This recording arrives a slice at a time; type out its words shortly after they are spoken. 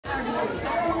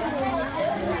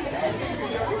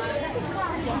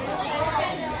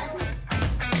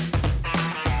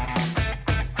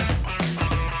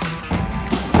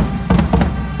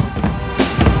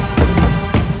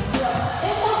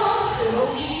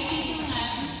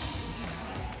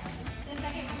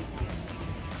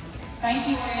Thank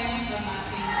you, Aaron, for my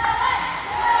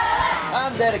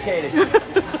I'm dedicated.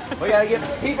 We gotta get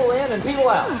people in and people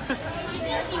out.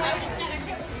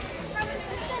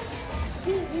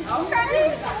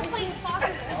 Okay.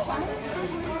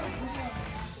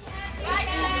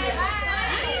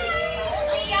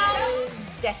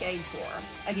 Decade war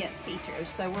against teachers.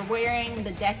 So we're wearing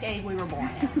the decade we were born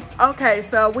in. Okay,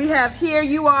 so we have here,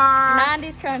 you are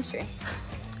 90s country.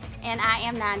 And I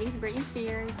am 90s Britney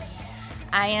Spears.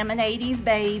 I am an 80s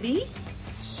baby.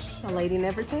 A lady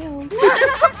never tells.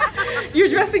 You're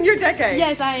dressing your decade.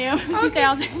 Yes, I am. Okay.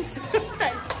 2000s.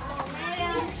 Okay.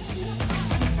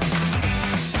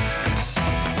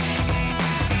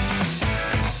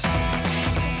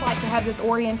 To have this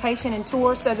orientation and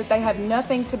tour so that they have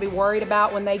nothing to be worried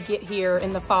about when they get here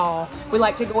in the fall. We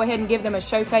like to go ahead and give them a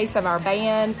showcase of our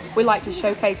band. We like to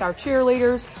showcase our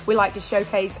cheerleaders. We like to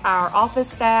showcase our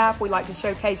office staff. We like to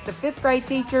showcase the 5th grade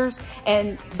teachers,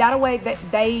 and that way that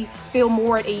they feel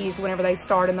more at ease whenever they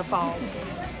start in the fall.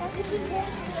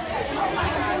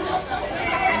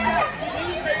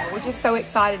 We're just so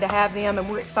excited to have them, and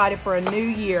we're excited for a new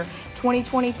year.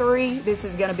 2023, this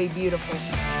is going to be beautiful.